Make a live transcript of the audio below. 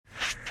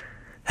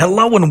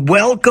Hello and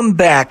welcome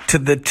back to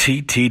the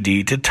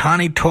TTD, to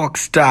Tani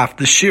Talks Daf,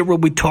 the shir where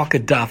we talk a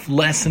daf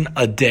lesson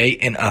a day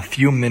in a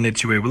few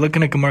minutes away. We're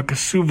looking at Gemara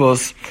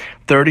Kesuvos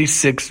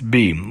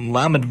 36b,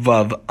 Lamed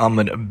Vav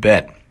Amud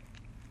Bet.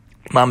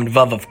 Lamed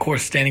Vav, of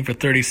course, standing for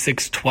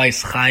 36,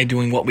 twice Chai,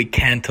 doing what we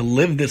can to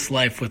live this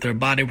life with our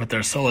body, with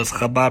our soul, as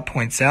Chabad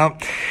points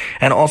out.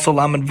 And also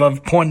Lamed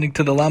Vav pointing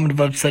to the Lamed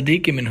Vav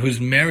Tzadikim, in whose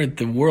merit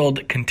the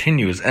world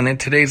continues. And in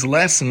today's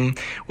lesson,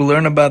 we'll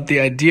learn about the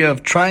idea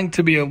of trying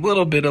to be a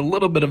little bit of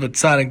a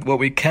tzaddik, what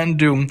we can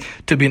do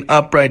to be an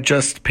upright,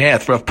 just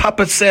path. Rav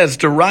Papa says,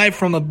 derived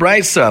from a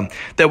brisa,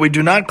 that we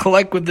do not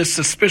collect with this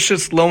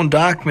suspicious loan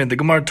document. The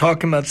Gemara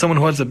talking about someone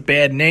who has a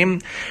bad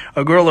name,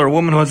 a girl or a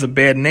woman who has a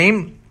bad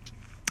name.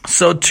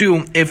 So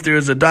too, if there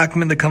is a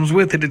document that comes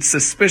with it, it's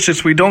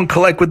suspicious. We don't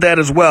collect with that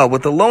as well.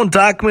 With a loan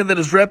document that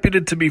is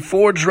reputed to be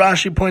forged,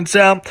 Rashi points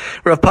out,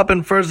 Rav Papa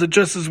infers that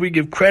just as we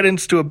give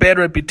credence to a bad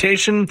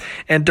reputation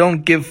and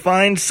don't give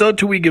fines, so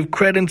too we give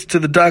credence to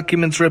the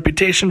document's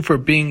reputation for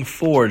being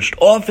forged.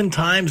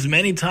 Oftentimes,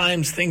 many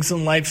times, things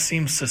in life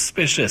seem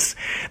suspicious.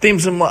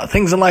 Things in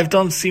life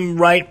don't seem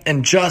right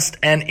and just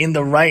and in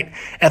the right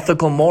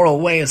ethical, moral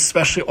way,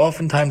 especially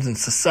oftentimes in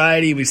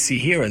society. We see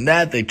here and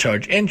that, they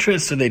charge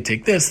interest or they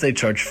take this. They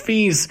charge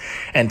fees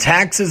and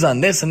taxes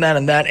on this and that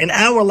and that. In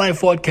our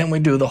life, what can we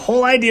do? The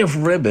whole idea of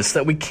ribis,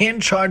 that we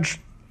can't charge,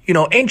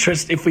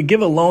 interest if we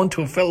give a loan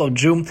to a fellow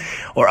Jew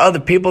or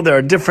other people. There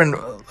are different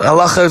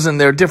halachas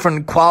and there are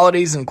different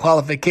qualities and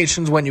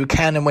qualifications when you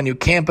can and when you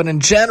can't. But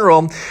in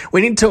general,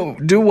 we need to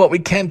do what we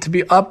can to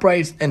be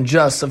upright and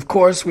just. Of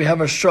course, we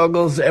have our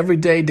struggles every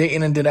day, day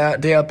in and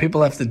day out.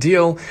 People have to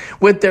deal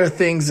with their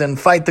things and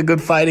fight the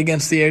good fight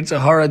against the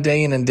Yetzer Hara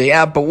day in and day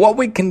out. But what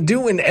we can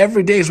do in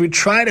every day is we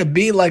try to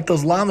be like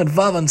those Lamed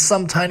Vav on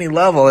some tiny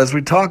level. As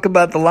we talk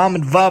about the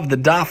Lamed Vav, the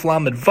Daf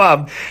Lamed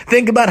Vav,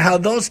 think about how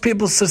those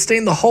people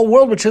sustain the whole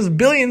world, which has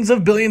billions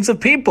of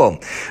people.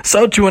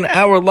 So too in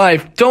our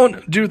life,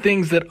 don't do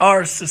things that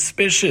are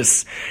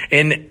suspicious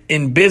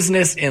in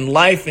business, in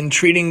life, in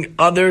treating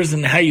others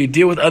and how you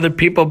deal with other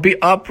people.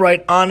 Be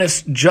upright,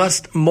 honest,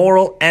 just,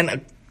 moral,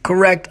 and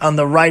correct on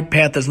the right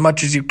path as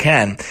much as you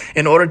can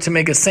in order to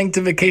make a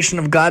sanctification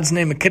of God's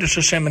name, a Kiddush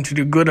Hashem, and to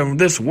do good in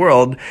this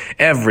world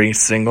every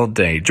single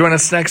day. Join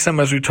us next time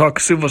as we talk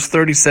Kesuvos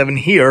 37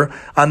 here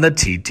on the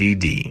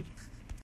TTD.